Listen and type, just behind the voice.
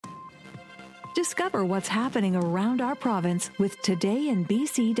Discover what's happening around our province with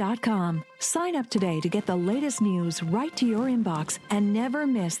todayinbc.com. Sign up today to get the latest news right to your inbox and never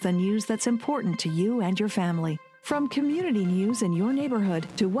miss the news that's important to you and your family. From community news in your neighborhood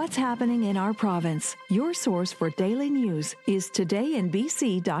to what's happening in our province, your source for daily news is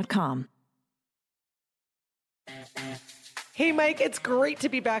todayinbc.com. Hey, Mike, it's great to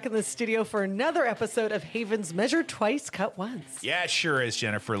be back in the studio for another episode of Haven's Measure Twice, Cut Once. Yeah, it sure is,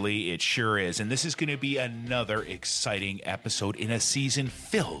 Jennifer Lee. It sure is. And this is going to be another exciting episode in a season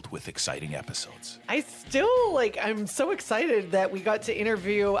filled with exciting episodes. I'm so excited that we got to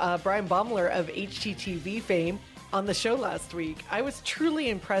interview Brian Baumler of HGTV fame on the show last week. I was truly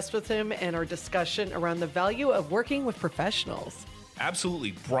impressed with him and our discussion around the value of working with professionals.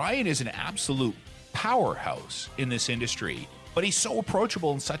 Absolutely. Brian is an absolute powerhouse in this industry, but he's so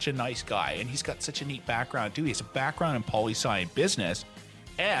approachable and such a nice guy, and he's got such a neat background too. He has a background in poli-sci business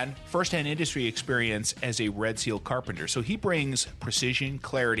and first-hand industry experience as a Red Seal carpenter. So he brings precision,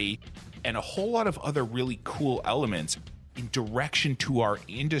 clarity, and a whole lot of other really cool elements in direction to our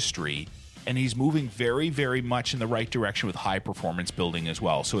industry. And he's moving very, very much in the right direction with high-performance building as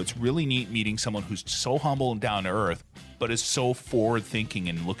well. So it's really neat meeting someone who's so humble and down to earth, but is so forward-thinking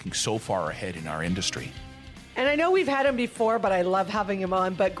and looking so far ahead in our industry. And I know we've had him before, but I love having him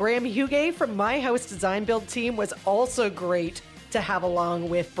on. But Graham Hugay from My House Design Build team was also great to have along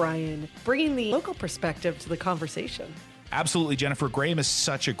with Brian, bringing the local perspective to the conversation. Absolutely, Jennifer. Graham is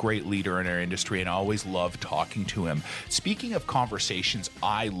such a great leader in our industry, and I always love talking to him. Speaking of conversations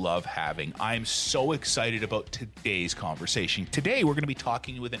I love having, I'm so excited about today's conversation. Today, we're going to be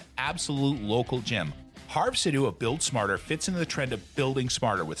talking with an absolute local gem. Harv Sidhu of Build Smartr fits into the trend of building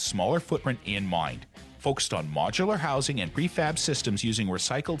smarter with smaller footprint in mind. Focused on modular housing and prefab systems using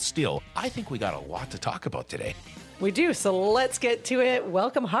recycled steel, I think we got a lot to talk about today. We do, so let's get to it.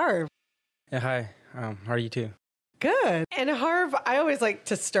 Welcome, Harv. Yeah, hi. How are you too? Good. And Harv, I always like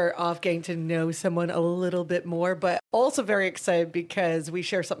to start off getting to know someone a little bit more, but also very excited because we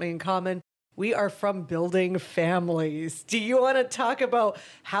share something in common. We are from building families. Do you want to talk about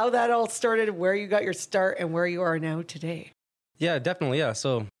how that all started, where you got your start, and where you are now today? Yeah, definitely. Yeah.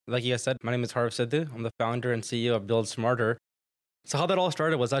 So like you guys said, my name is Harv Sidhu. I'm the founder and CEO of Build Smartr. So how that all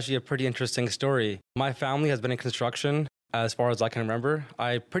started was actually a pretty interesting story. My family has been in construction as far as I can remember.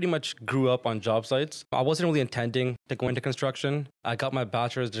 I pretty much grew up on job sites. I wasn't really intending to go into construction. I got my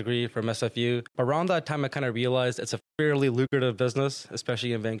bachelor's degree from SFU. Around that time, I kind of realized it's a fairly lucrative business,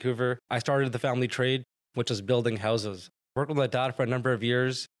 especially in Vancouver. I started the family trade, which is building houses. Worked with my dad for a number of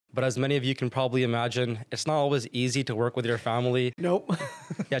years. But as many of you can probably imagine, it's not always easy to work with your family. Nope.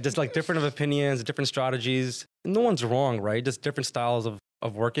 Yeah, just like different opinions, different strategies. No one's wrong, right? Just different styles of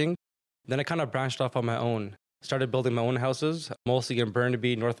working. Then I kind of branched off on my own. Started building my own houses, mostly in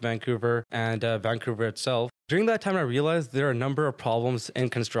Burnaby, North Vancouver, and Vancouver itself. During that time, I realized there are a number of problems in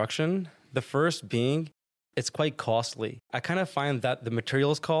construction. The first being, it's quite costly. I kind of find that the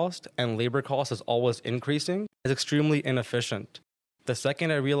materials cost and labor cost is always increasing. It's extremely inefficient. The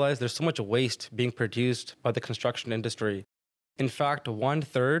second, I realized there's so much waste being produced by the construction industry. In fact,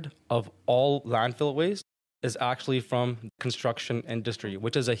 1/3 of all landfill waste is actually from the construction industry,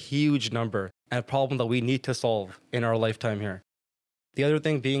 which is a huge number and a problem that we need to solve in our lifetime here. The other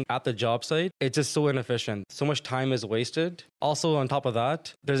thing being at the job site, it's just so inefficient. So much time is wasted. Also, on top of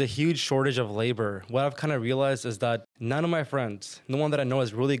that, there's a huge shortage of labor. What I've kind of realized is that none of my friends, no one that I know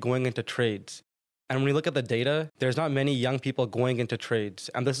is really going into trades. And when you look at the data, there's not many young people going into trades.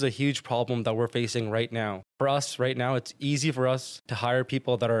 And this is a huge problem that we're facing right now. For us right now, it's easy for us to hire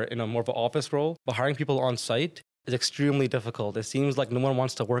people that are in a more of an office role, but hiring people on site is extremely difficult. It seems like no one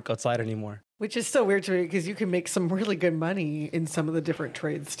wants to work outside anymore. Which is so weird to me because you can make some really good money in some of the different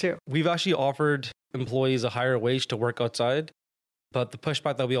trades too. We've actually offered employees a higher wage to work outside, but the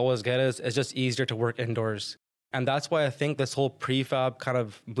pushback that we always get is it's just easier to work indoors. And that's why I think this whole prefab kind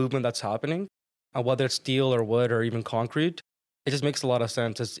of movement that's happening, whether it's steel or wood or even concrete, it just makes a lot of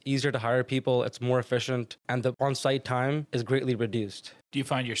sense. It's easier to hire people, it's more efficient, and the on-site time is greatly reduced. Do you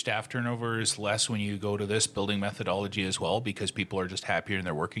find your staff turnover is less when you go to this building methodology as well because people are just happier in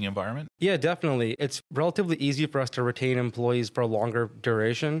their working environment? Yeah, definitely. It's relatively easy for us to retain employees for a longer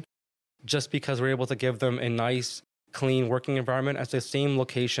duration just because we're able to give them a nice, clean working environment at the same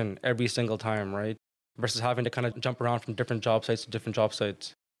location every single time, right? Versus having to kind of jump around from different job sites to different job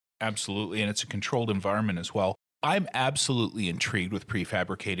sites. Absolutely, and it's a controlled environment as well. I'm absolutely intrigued with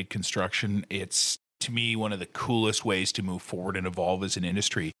prefabricated construction. It's, to me, one of the coolest ways to move forward and evolve as an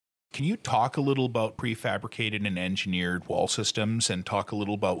industry. Can you talk a little about prefabricated and engineered wall systems and talk a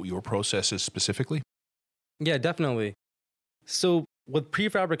little about your processes specifically? Yeah, definitely. So With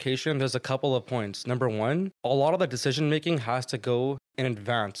prefabrication, there's a couple of points. Number one, a lot of the decision making has to go in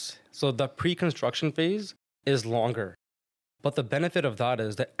advance. So the pre-construction phase is longer. But the benefit of that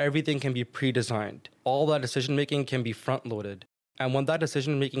is that everything can be pre-designed. All that decision making can be front-loaded. And when that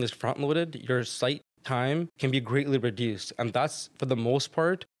decision making is front-loaded, your site time can be greatly reduced. And that's, for the most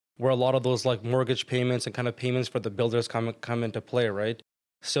part, where a lot of those like mortgage payments and kind of payments for the builders come into play, right?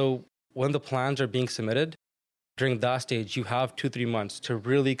 So when the plans are being submitted, during that stage, you have 2-3 months to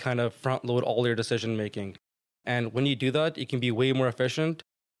really kind of front load all your decision making. And when you do that, it can be way more efficient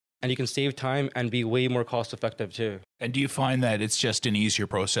and you can save time and be way more cost effective too. And do you find that it's just an easier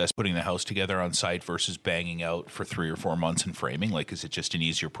process putting the house together on site versus banging out for 3 or 4 months and framing? Like, is it just an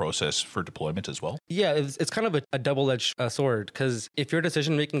easier process for deployment as well? Yeah, it's kind of a double-edged sword, because if your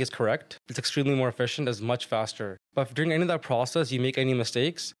decision making is correct, it's extremely more efficient, it's much faster. But if during any of that process you make any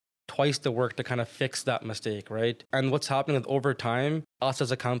mistakes, twice the work to kind of fix that mistake, right? And what's happening with over time, us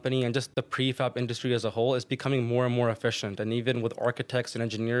as a company and just the prefab industry as a whole is becoming more and more efficient. And even with architects and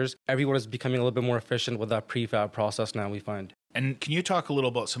engineers, everyone is becoming a little bit more efficient with that prefab process now, we find. And can you talk a little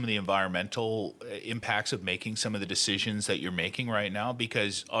about some of the environmental impacts of making some of the decisions that you're making right now?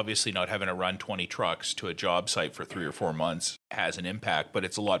 Because obviously not having to run 20 trucks to a job site for 3 or 4 months has an impact, but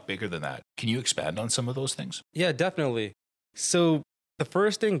it's a lot bigger than that. Can you expand on some of those things? Yeah, definitely. So the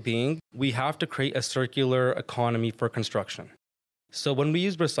first thing being, we have to create a circular economy for construction. So when we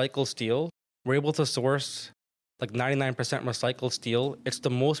use recycled steel, we're able to source like 99% recycled steel. It's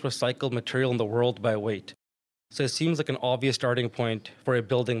the most recycled material in the world by weight. So it seems like an obvious starting point for a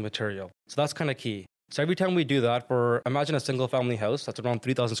building material. So that's kind of key. So every time we do that imagine a single family house that's around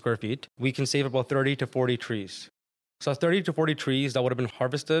 3,000 square feet, we can save about 30 to 40 trees. So 30 to 40 trees that would have been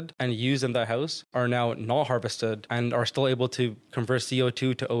harvested and used in that house are now not harvested and are still able to convert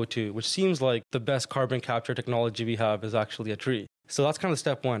CO2 to O2, which seems like the best carbon capture technology we have is actually a tree. So that's kind of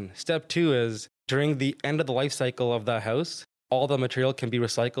step one. Step two is during the end of the life cycle of that house, all the material can be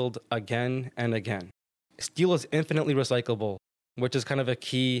recycled again and again. Steel is infinitely recyclable, which is kind of a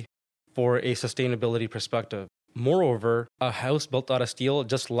key for a sustainability perspective. Moreover, a house built out of steel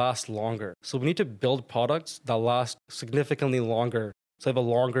just lasts longer. So we need to build products that last significantly longer. So they have a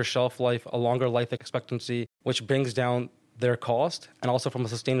longer shelf life, a longer life expectancy, which brings down their cost. And also from a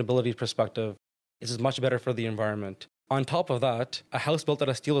sustainability perspective, this is much better for the environment. On top of that, a house built out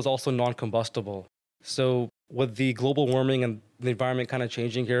of steel is also non-combustible. So with the global warming and the environment kind of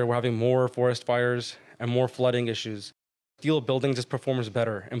changing here, we're having more forest fires and more flooding issues. Steel building just performs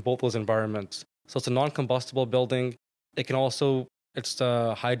better in both those environments. So it's a non-combustible building. It's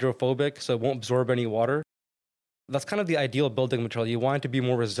hydrophobic, so it won't absorb any water. That's kind of the ideal building material. You want it to be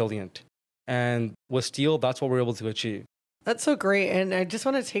more resilient. And with steel, that's what we're able to achieve. That's so great. And I just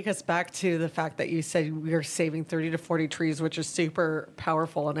want to take us back to the fact that you said we are saving 30 to 40 trees, which is super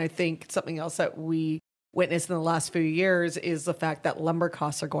powerful. And I think something else that we witnessed in the last few years is the fact that lumber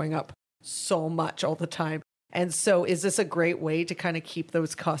costs are going up so much all the time. And so is this a great way to kind of keep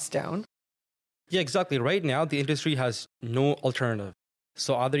those costs down? Yeah, exactly. Right now, the industry has no alternative.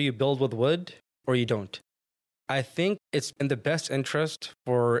 So either you build with wood or you don't. I think it's in the best interest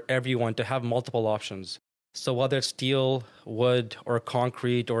for everyone to have multiple options. So whether it's steel, wood, or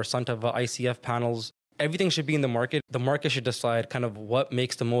concrete, or some type of ICF panels, everything should be in the market. The market should decide kind of what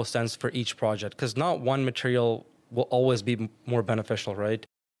makes the most sense for each project, because not one material will always be more beneficial, right?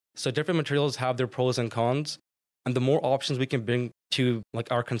 So different materials have their pros and cons. And the more options we can bring to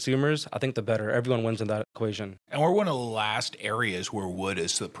like our consumers, I think the better. Everyone wins in that equation. And we're one of the last areas where wood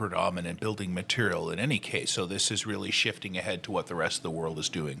is the predominant building material in any case. So this is really shifting ahead to what the rest of the world is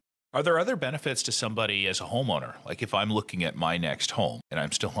doing. Are there other benefits to somebody as a homeowner? Like if I'm looking at my next home, and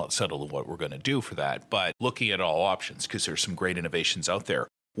I'm still not settled on what we're going to do for that, but looking at all options because there's some great innovations out there.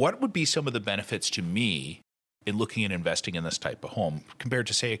 What would be some of the benefits to me in looking at investing in this type of home compared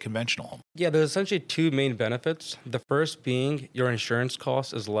to, say, a conventional home? Yeah, there's essentially two main benefits. The first being your insurance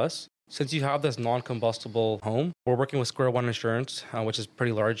cost is less. Since you have this non-combustible home, we're working with Square One Insurance, which is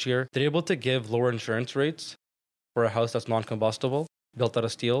pretty large here. They're able to give lower insurance rates for a house that's non-combustible, built out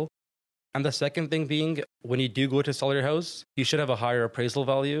of steel. And the second thing being, when you do go to sell your house, you should have a higher appraisal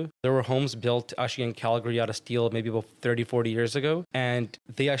value. There were homes built actually in Calgary out of steel maybe about 30, 40 years ago, and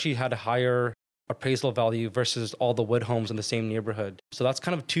they actually had a higher appraisal value versus all the wood homes in the same neighborhood. So that's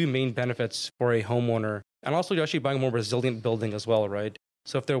kind of two main benefits for a homeowner. And also you're actually buying a more resilient building as well, right?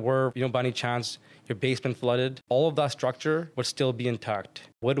 So if there were, by any chance, your basement flooded, all of that structure would still be intact.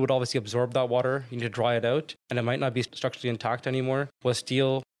 Wood would obviously absorb that water. You need to dry it out, and it might not be structurally intact anymore. With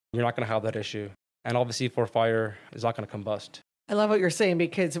steel, you're not going to have that issue. And obviously for fire, it's not going to combust. I love what you're saying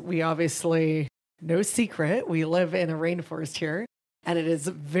because we obviously, no secret, we live in a rainforest here. and it is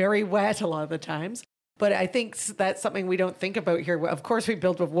very wet a lot of the times. But I think that's something we don't think about here. Of course, we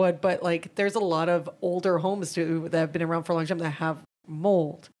build with wood, but like there's a lot of older homes too that have been around for a long time that have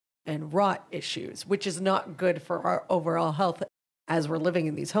mold and rot issues, which is not good for our overall health as we're living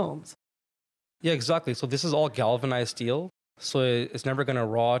in these homes. Yeah, exactly. So this is all galvanized steel. So it's never going to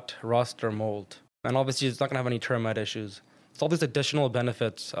rot, rust, or mold. And obviously, it's not going to have any termite issues. It's all these additional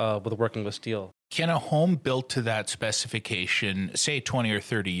benefits with working with steel. Can a home built to that specification, say 20 or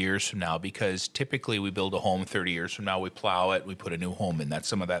 30 years from now, because typically we build a home 30 years from now, we plow it, we put a new home in. That's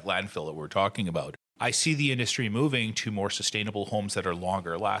some of that landfill that we're talking about. I see the industry moving to more sustainable homes that are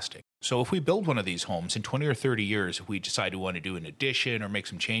longer lasting. So if we build one of these homes in 20 or 30 years, if we decide we want to do an addition or make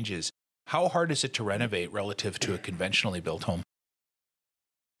some changes, how hard is it to renovate relative to a conventionally built home?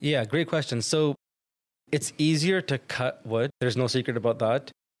 Yeah, great question. So it's easier to cut wood. There's no secret about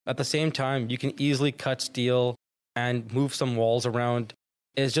that. At the same time, you can easily cut steel and move some walls around.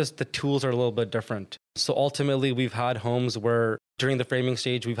 It's just the tools are a little bit different. So ultimately, we've had homes where during the framing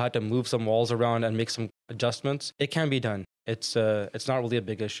stage, we've had to move some walls around and make some adjustments. It can be done. It's not really a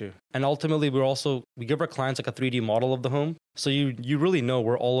big issue. And ultimately, we give our clients like a 3D model of the home. So you really know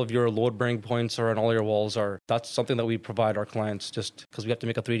where all of your load bearing points are and all your walls are. That's something that we provide our clients just because we have to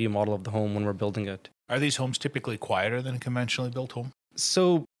make a 3D model of the home when we're building it. Are these homes typically quieter than a conventionally built home?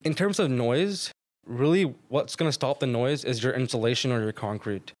 So in terms of noise, really what's going to stop the noise is your insulation or your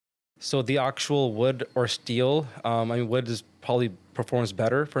concrete. So the actual wood or steel, wood probably performs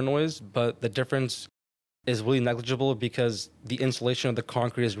better for noise, but the difference is really negligible because the insulation of the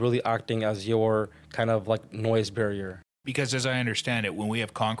concrete is really acting as your kind of like noise barrier. Because as I understand it, when we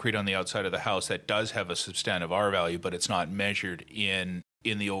have concrete on the outside of the house, that does have a substantive R value, but it's not measured in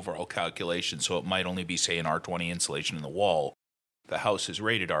the overall calculation. So it might only be, say, an R20 insulation in the wall. The house is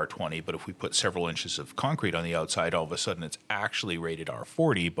rated R20, but if we put several inches of concrete on the outside, all of a sudden it's actually rated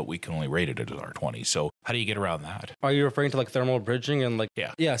R40, but we can only rate it as R20. So how do you get around that? Are you referring to like thermal bridging and like...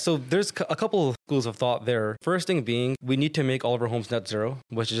 Yeah. Yeah, so there's a couple of schools of thought there. First thing being, we need to make all of our homes net zero,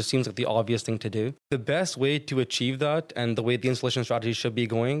 which just seems like the obvious thing to do. The best way to achieve that and the way the insulation strategy should be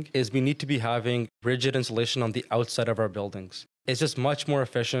going is we need to be having rigid insulation on the outside of our buildings. It's just much more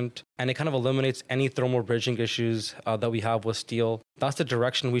efficient and it kind of eliminates any thermal bridging issues that we have with steel. That's the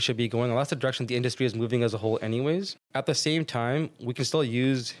direction we should be going. And that's the direction the industry is moving as a whole anyways. At the same time, we can still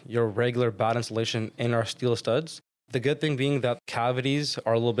use your regular bad insulation in our steel studs. The good thing being that cavities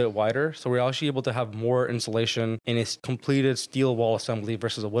are a little bit wider. So we're actually able to have more insulation in a completed steel wall assembly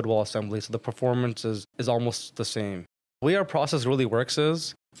versus a wood wall assembly. So the performance is almost the same. The way our process really works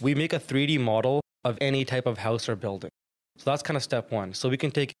is we make a 3D model of any type of house or building. So that's kind of step one. So we can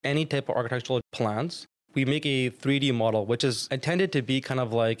take any type of architectural plans. We make a 3D model, which is intended to be kind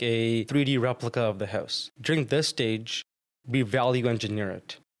of like a 3D replica of the house. During this stage, we value engineer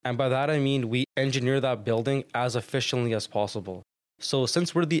it. And by that, I mean we engineer that building as efficiently as possible. So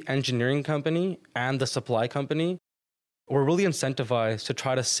since we're the engineering company and the supply company, we're really incentivized to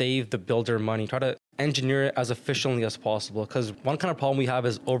try to save the builder money, try to engineer it as efficiently as possible. Because one kind of problem we have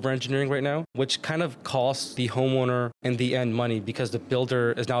is over-engineering right now, which kind of costs the homeowner in the end money because the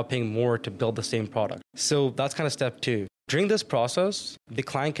builder is now paying more to build the same product. So that's kind of step two. During this process, the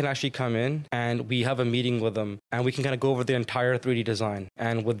client can actually come in and we have a meeting with them and we can kind of go over the entire 3D design.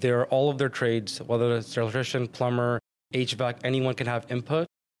 And with all of their trades, whether it's electrician, plumber, HVAC, anyone can have input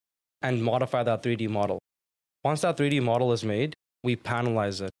and modify that 3D model. Once that 3D model is made, we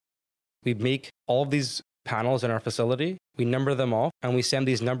panelize it. We make all of these panels in our facility, we number them off, and we send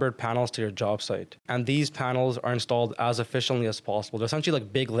these numbered panels to your job site. And these panels are installed as efficiently as possible. They're essentially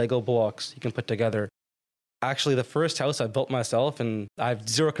like big Lego blocks you can put together. Actually, the first house I built myself, and I have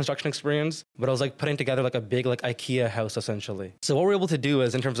zero construction experience, but I was like putting together like a big like IKEA house essentially. So what we're able to do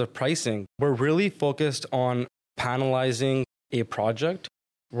is in terms of pricing, we're really focused on panelizing a project.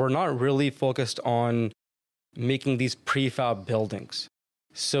 We're not really focused on making these prefab buildings.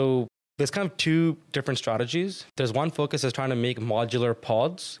 So there's kind of two different strategies. There's one focus is trying to make modular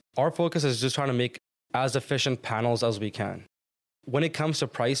pods. Our focus is just trying to make as efficient panels as we can. When it comes to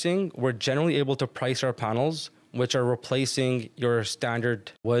pricing, we're generally able to price our panels, which are replacing your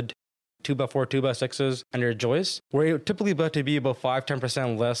standard wood 2x4, 2x6s, and your joists. We're typically about to be about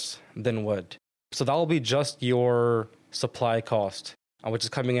 5-10% less than wood. So that will be just your supply cost, which is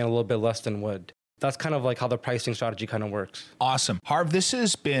coming in a little bit less than wood. That's kind of like how the pricing strategy kind of works. Awesome. Harv, this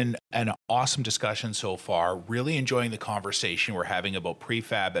has been an awesome discussion so far. Really enjoying the conversation we're having about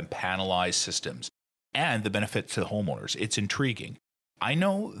prefab and panelized systems and the benefits to the homeowners. It's intriguing. I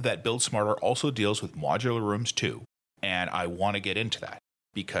know that Build Smartr also deals with modular rooms too, and I want to get into that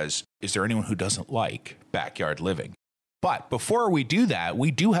because is there anyone who doesn't like backyard living? But before we do that,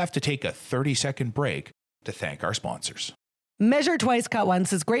 we do have to take a 30-second break to thank our sponsors. Measure Twice, Cut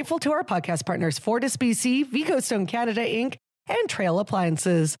Once is grateful to our podcast partners Fortis BC, VicoStone Canada Inc., and Trail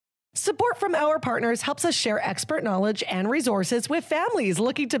Appliances. Support from our partners helps us share expert knowledge and resources with families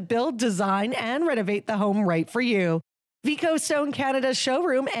looking to build, design, and renovate the home right for you. VicoStone Canada's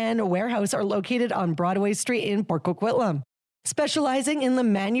showroom and warehouse are located on Broadway Street in Port Coquitlam, specializing in the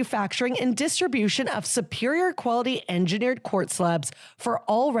manufacturing and distribution of superior quality engineered quartz slabs for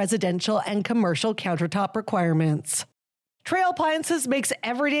all residential and commercial countertop requirements. Trail Appliances makes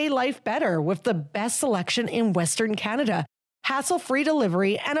everyday life better with the best selection in Western Canada, hassle-free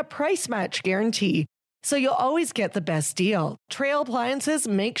delivery, and a price match guarantee, so you'll always get the best deal. Trail Appliances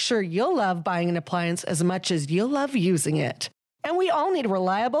make sure you'll love buying an appliance as much as you'll love using it. And we all need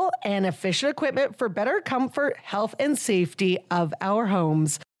reliable and efficient equipment for better comfort, health, and safety of our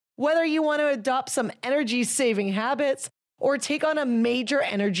homes. Whether you want to adopt some energy-saving habits or take on a major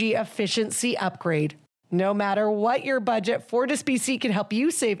energy efficiency upgrade, no matter what your budget, Fortis BC can help you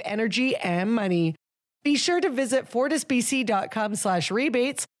save energy and money. Be sure to visit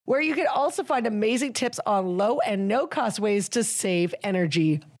fortisbc.com/rebates, where you can also find amazing tips on low and no-cost ways to save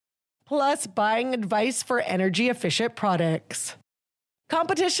energy. Plus, buying advice for energy-efficient products.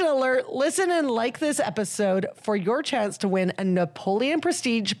 Competition alert, listen and like this episode for your chance to win a Napoleon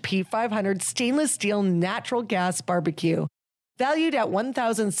Prestige P500 stainless steel natural gas barbecue. Valued at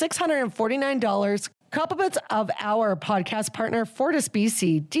 $1,649, compliments of our podcast partner, Fortis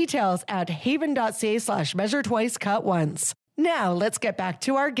BC. Details at haven.ca/measure twice, cut once. Now, let's get back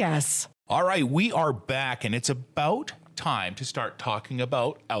to our guests. All right, we are back, and it's about time to start talking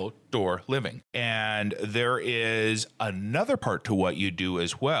about outdoor living. And there is another part to what you do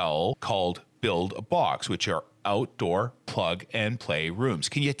as well called Build a Box, which are outdoor plug and play rooms.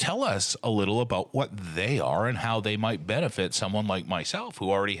 Can you tell us a little about what they are and how they might benefit someone like myself who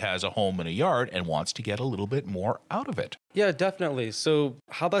already has a home and a yard and wants to get a little bit more out of it? Yeah, definitely. So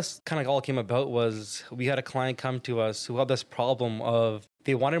how this kind of all came about was we had a client come to us who had this problem of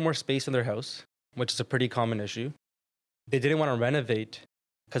they wanted more space in their house, which is a pretty common issue. They didn't want to renovate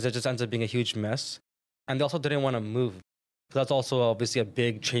because it just ends up being a huge mess. And they also didn't want to move. So that's also obviously a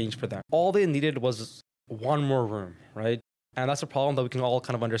big change for them. All they needed was one more room, right? And that's a problem that we can all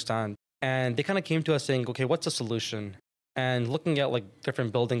kind of understand. And they kind of came to us saying, okay, what's the solution? And looking at like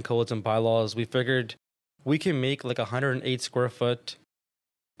different building codes and bylaws, we figured we can make like 108 square foot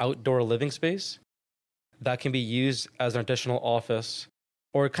outdoor living space that can be used as an additional office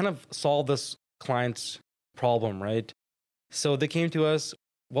or kind of solve this client's problem, right? So they came to us.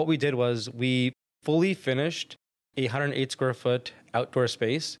 What we did was we fully finished a 108 square foot outdoor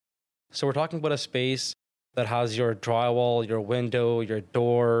space. So we're talking about a space that has your drywall, your window, your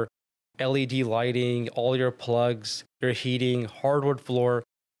door, LED lighting, all your plugs, your heating, hardwood floor.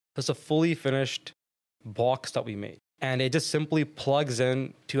 It's a fully finished box that we made. And it just simply plugs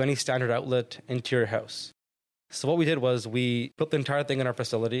in to any standard outlet into your house. So what we did was we put the entire thing in our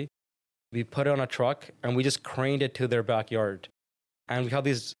facility. We put it on a truck and we just craned it to their backyard. And we have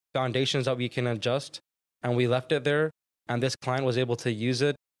these foundations that we can adjust. And we left it there. And this client was able to use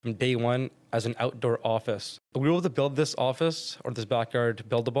it from day one as an outdoor office. We were able to build this office or this backyard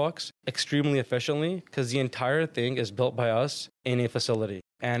build-a-box extremely efficiently because the entire thing is built by us in a facility.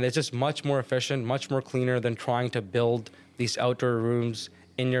 And it's just much more efficient, much more cleaner than trying to build these outdoor rooms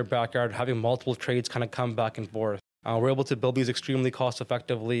in your backyard, having multiple trades kind of come back and forth. We're able to build these extremely cost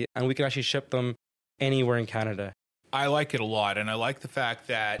effectively, and we can actually ship them anywhere in Canada. I like it a lot, and I like the fact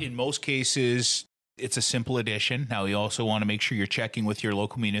that in most cases, it's a simple addition. Now, you also want to make sure you're checking with your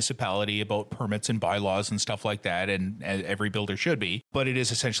local municipality about permits and bylaws and stuff like that, and every builder should be. But it is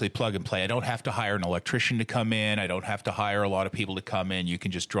essentially plug and play. I don't have to hire an electrician to come in. I don't have to hire a lot of people to come in. You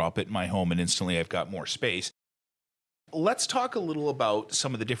can just drop it in my home, and instantly I've got more space. Let's talk a little about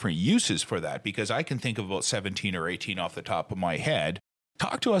some of the different uses for that, because I can think of about 17 or 18 off the top of my head.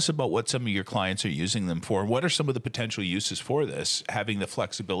 Talk to us about what some of your clients are using them for. What are some of the potential uses for this, having the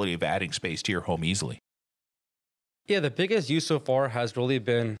flexibility of adding space to your home easily? Yeah, the biggest use so far has really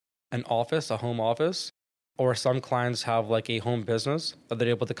been an office, a home office, or some clients have like a home business that they're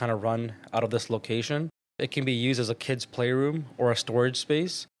able to kind of run out of this location. It can be used as a kid's playroom or a storage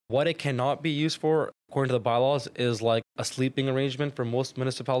space. What it cannot be used for, according to the bylaws, is like a sleeping arrangement for most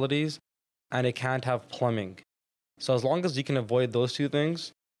municipalities, and it can't have plumbing. So as long as you can avoid those two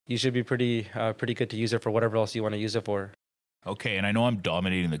things, you should be pretty good to use it for whatever else you want to use it for. Okay, and I know I'm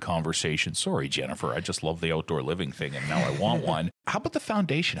dominating the conversation. Sorry, Jennifer. I just love the outdoor living thing, and now I want one. How about the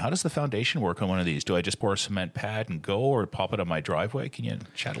foundation? How does the foundation work on one of these? Do I just pour a cement pad and go, or pop it on my driveway? Can you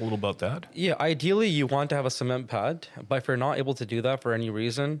chat a little about that? Yeah, ideally you want to have a cement pad, but if you're not able to do that for any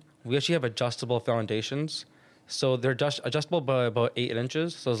reason, we actually have adjustable foundations. So they're just adjustable by about 8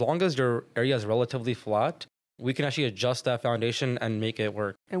 inches. So as long as your area is relatively flat, we can actually adjust that foundation and make it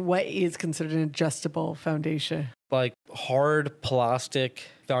work. And what is considered an adjustable foundation? Like hard plastic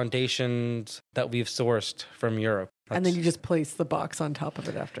foundations that we've sourced from Europe. And then you just place the box on top of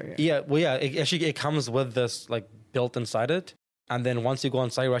it after. Yeah, well, yeah, it comes with this like built inside it. And then once you go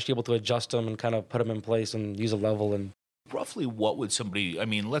inside, you're actually able to adjust them and kind of put them in place and use a level. And roughly what would somebody, I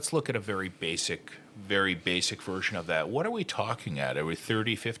mean, let's look at a very basic version of that. What are we talking at? Are we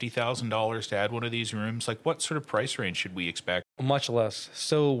 $30,000, $50,000 to add one of these rooms? Like what sort of price range should we expect? Much less.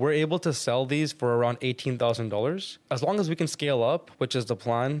 So we're able to sell these for around $18,000. As long as we can scale up, which is the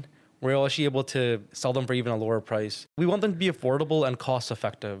plan, we're actually able to sell them for even a lower price. We want them to be affordable and cost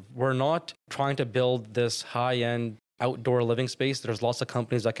effective. We're not trying to build this high-end outdoor living space. There's lots of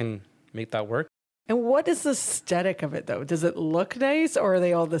companies that can make that work. And what is the aesthetic of it, though? Does it look nice, or are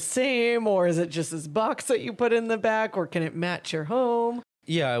they all the same, or is it just this box that you put in the back, or can it match your home?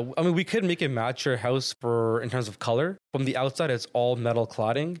 Yeah, I mean, we could make it match your house in terms of color. From the outside, it's all metal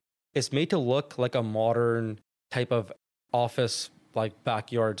cladding. It's made to look like a modern type of office, like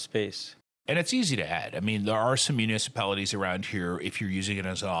backyard space. And it's easy to add. I mean, there are some municipalities around here, if you're using it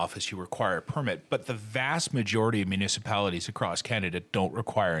as an office, you require a permit. But the vast majority of municipalities across Canada don't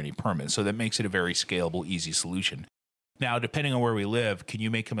require any permits. So that makes it a very scalable, easy solution. Now, depending on where we live, can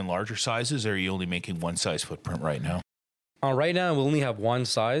you make them in larger sizes, or are you only making one size footprint right now? Right now, we only have one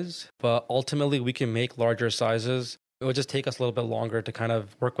size, but ultimately we can make larger sizes. It would just take us a little bit longer to kind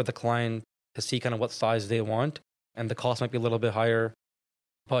of work with the client to see kind of what size they want. And the cost might be a little bit higher.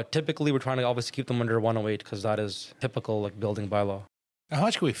 But typically, we're trying to obviously keep them under 108 because that is typical like building bylaw. How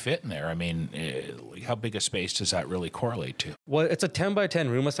much can we fit in there? I mean, how big a space does that really correlate to? Well, it's a 10 by 10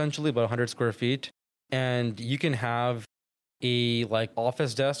 room, essentially, about 100 square feet. And you can have a like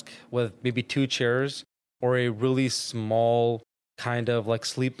office desk with maybe 2 chairs or a really small kind of like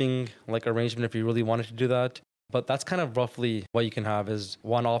sleeping like arrangement if you really wanted to do that. But that's kind of roughly what you can have is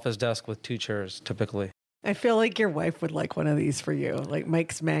one office desk with 2 chairs typically. I feel like your wife would like one of these for you, like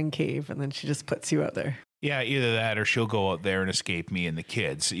Mike's man cave, and then she just puts you out there. Yeah, either that or she'll go out there and escape me and the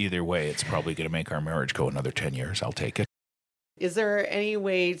kids. Either way, it's probably going to make our marriage go another 10 years. I'll take it. Is there any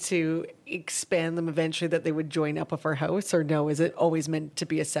way to expand them eventually that they would join up with our house, or no? Is it always meant to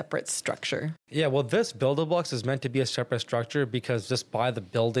be a separate structure? Yeah, well, this builder box is meant to be a separate structure because just by the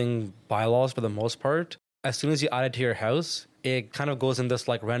building bylaws for the most part, as soon as you add it to your house, it kind of goes in this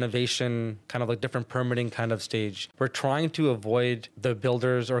like renovation, kind of like different permitting kind of stage. We're trying to avoid the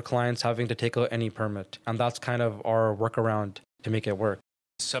builders or clients having to take out any permit. And that's kind of our workaround to make it work.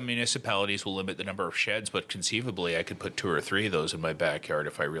 Some municipalities will limit the number of sheds, but conceivably I could put 2 or 3 of those in my backyard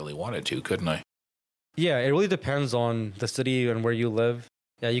if I really wanted to, couldn't I? Yeah, it really depends on the city and where you live.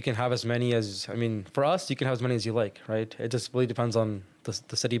 Yeah, you can have as many as, I mean, for us, you can have as many as you like, right? It just really depends on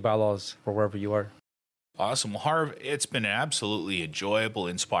the city bylaws for wherever you are. Awesome. Well, Harv, it's been an absolutely enjoyable,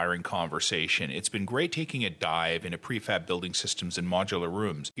 inspiring conversation. It's been great taking a dive into prefab building systems and modular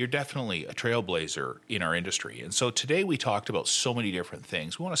rooms. You're definitely a trailblazer in our industry. And so today we talked about so many different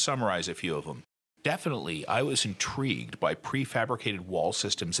things. We want to summarize a few of them. Definitely, I was intrigued by prefabricated wall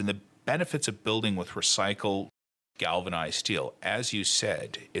systems and the benefits of building with recycled galvanized steel. As you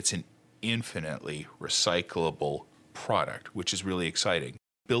said, it's an infinitely recyclable product, which is really exciting.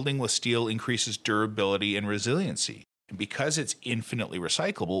 Building with steel increases durability and resiliency. And because it's infinitely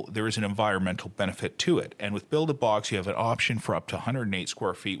recyclable, there is an environmental benefit to it. And with Build-A-Box, you have an option for up to 108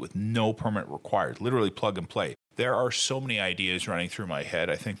 square feet with no permit required, literally plug and play. There are so many ideas running through my head.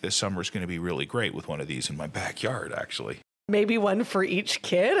 I think this summer is going to be really great with one of these in my backyard, actually. Maybe one for each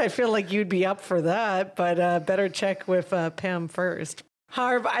kid. I feel like you'd be up for that, but better check with Pam first.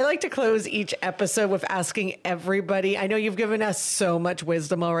 Harv, I like to close each episode with asking everybody, I know you've given us so much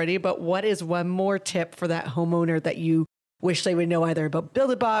wisdom already, but what is one more tip for that homeowner that you wish they would know either about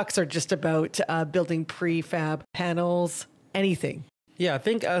Build-A-Box or just about building prefab panels, anything? Yeah, I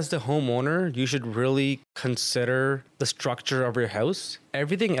think as the homeowner, you should really consider the structure of your house.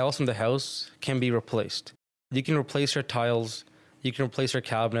 Everything else in the house can be replaced. You can replace your tiles, you can replace your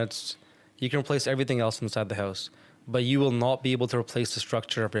cabinets, you can replace everything else inside the house, but you will not be able to replace the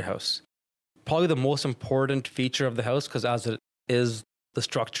structure of your house. Probably the most important feature of the house, because as it is the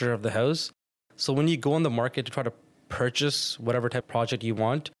structure of the house. So when you go on the market to try to purchase whatever type of project you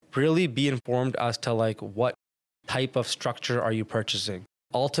want, really be informed as to like what type of structure are you purchasing?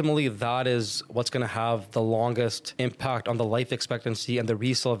 Ultimately, that is what's going to have the longest impact on the life expectancy and the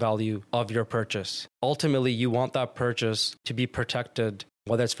resale value of your purchase. Ultimately, you want that purchase to be protected,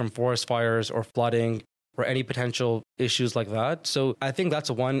 whether it's from forest fires or flooding or any potential issues like that. So I think that's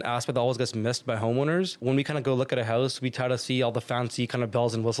one aspect that always gets missed by homeowners. When we kind of go look at a house, we try to see all the fancy kind of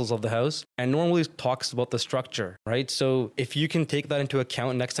bells and whistles of the house, and no one really talks about the structure, right? So if you can take that into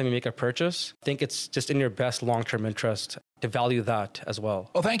account next time you make a purchase, I think it's just in your best long-term interest to value that as well.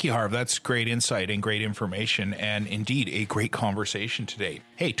 Well, thank you, Harv. That's great insight and great information, and indeed a great conversation today.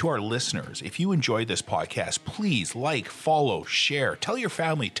 Hey, to our listeners, if you enjoyed this podcast, please like, follow, share, tell your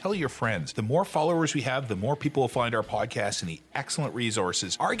family, tell your friends. The more followers we have, the more people will find our podcast and the excellent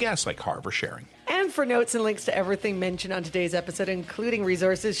resources our guests like Harv are sharing. And for notes and links to everything mentioned on today's episode, including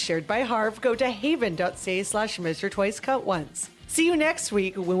resources shared by Harv, go to haven.ca/Measure Twice, Cut Once. See you next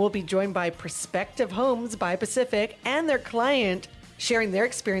week when we'll be joined by Prospective Homes by Pacific and their client sharing their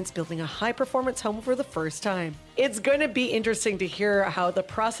experience building a high-performance home for the first time. It's going to be interesting to hear how the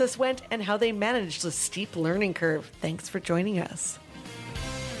process went and how they managed the steep learning curve. Thanks for joining us.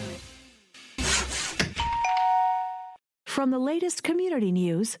 From the latest community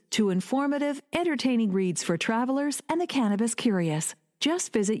news to informative, entertaining reads for travelers and the cannabis curious,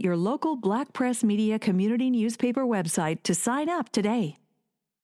 just visit your local Black Press Media community newspaper website to sign up today.